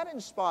 And that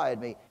inspired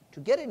me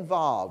to get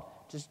involved,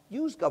 to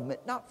use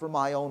government not for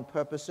my own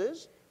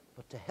purposes,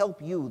 but to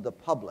help you, the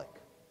public.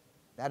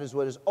 That is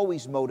what has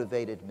always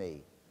motivated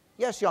me.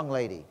 Yes, young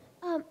lady.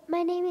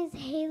 My name is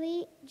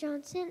Haley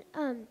Johnson.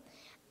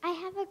 I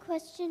have a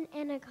question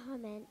and a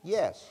comment.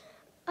 Yes.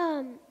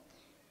 I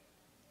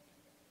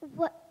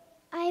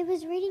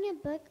was reading a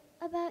book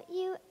about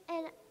you,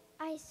 and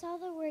I saw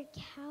the word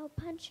cow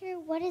puncher.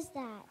 What is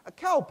that? A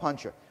cow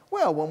puncher.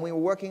 Well, when we were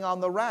working on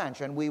the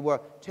ranch and we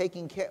were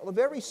taking care,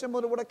 very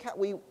similar to what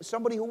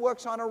somebody who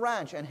works on a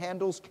ranch and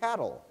handles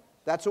cattle.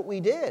 That's what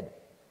we did.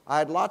 I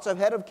had lots of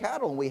head of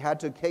cattle, and we had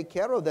to take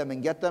care of them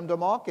and get them to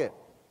market.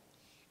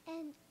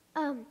 And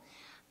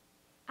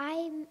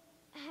I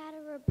had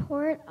a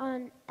report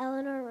on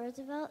Eleanor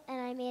Roosevelt, and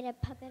I made a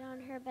puppet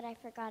on her but I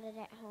forgot it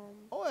at home.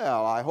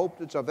 Well, I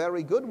hope it's a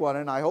very good one,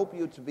 and I hope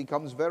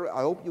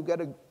I hope you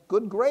get a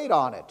good grade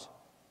on it.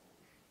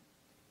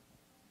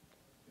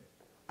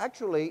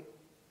 Actually,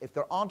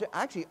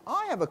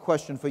 I have a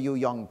question for you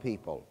young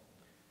people.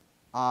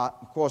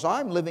 Of course,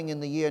 I'm living in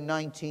the year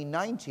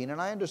 1919,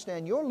 and I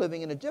understand you're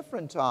living in a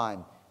different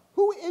time.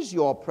 Who is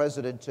your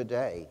president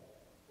today?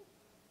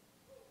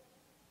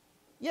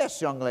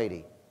 Yes, young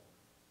lady.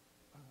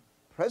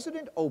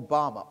 President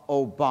Obama.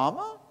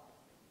 Obama?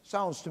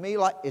 Sounds to me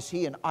like, is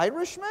he an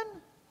Irishman?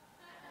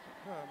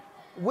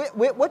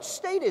 What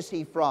state is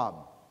he from?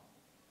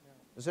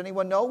 Does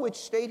anyone know which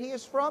state he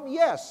is from?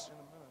 Yes.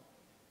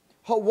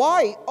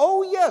 Hawaii.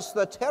 Oh, yes,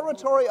 the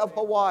territory of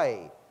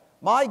Hawaii.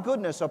 My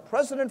goodness, a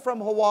president from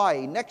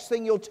Hawaii. Next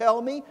thing you'll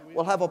tell me,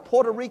 we'll have a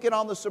Puerto Rican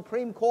on the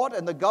Supreme Court,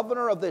 and the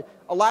governor of the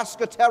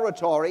Alaska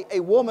Territory, a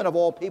woman of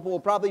all people, will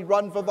probably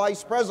run for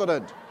vice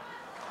president.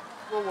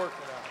 We'll work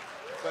it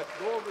out. But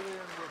go over there and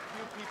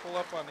review people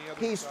up on the other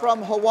He's side.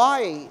 from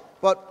Hawaii,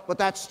 but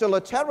that's still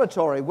a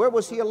territory. Where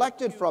was he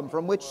elected from?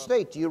 From which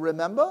state? Do you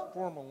remember?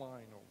 Form a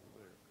line over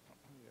there.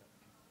 Yeah.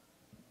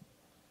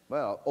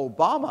 Well,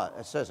 Obama,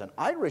 it says an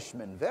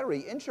Irishman.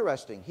 Very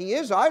interesting. He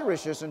is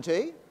Irish, isn't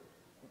he?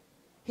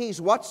 He's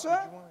what,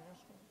 sir?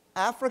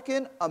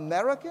 African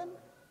American?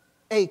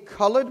 A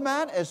colored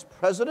man as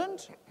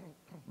president?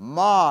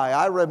 My,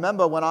 I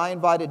remember when I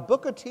invited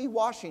Booker T.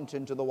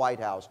 Washington to the White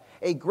House,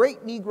 a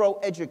great Negro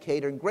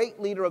educator and great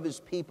leader of his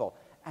people.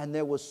 And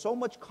there was so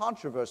much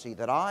controversy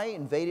that I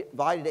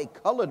invited a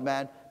colored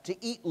man to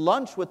eat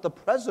lunch with the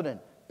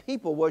president.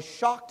 People were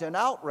shocked and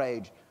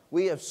outraged.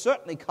 We have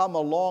certainly come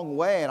a long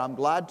way, and I'm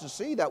glad to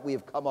see that we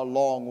have come a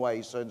long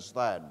way since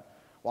then.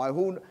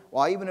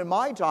 Why, even in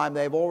my time,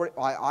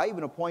 I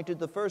even appointed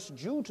the first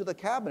Jew to the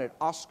cabinet.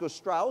 Oscar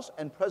Strauss,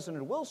 and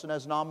President Wilson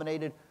has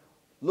nominated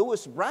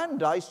Louis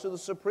Brandeis to the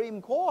Supreme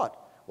Court.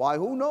 Why,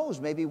 who knows?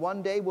 Maybe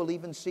one day we'll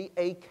even see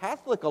a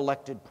Catholic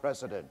elected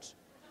president.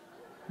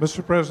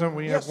 Mr. President,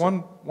 we Yes,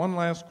 have one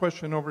last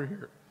question over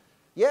here.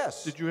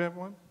 Yes. Did you have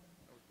one?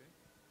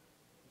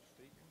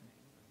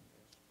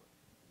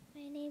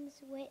 My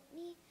name's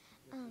Whitney.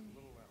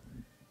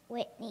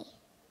 Whitney.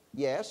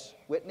 Yes,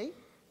 Whitney?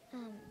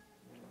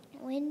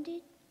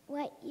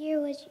 What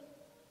year was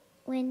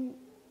when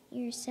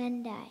your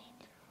son died?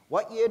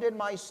 What year did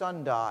my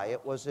son die?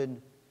 It was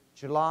in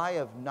July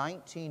of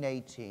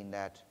 1918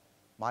 that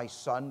my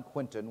son,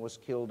 Quentin, was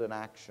killed in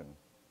action.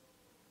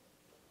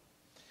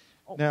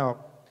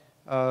 Now,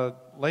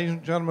 ladies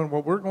and gentlemen,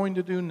 what we're going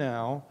to do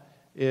now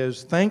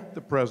is thank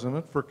the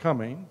President for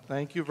coming.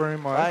 Thank you very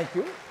much. Thank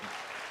you.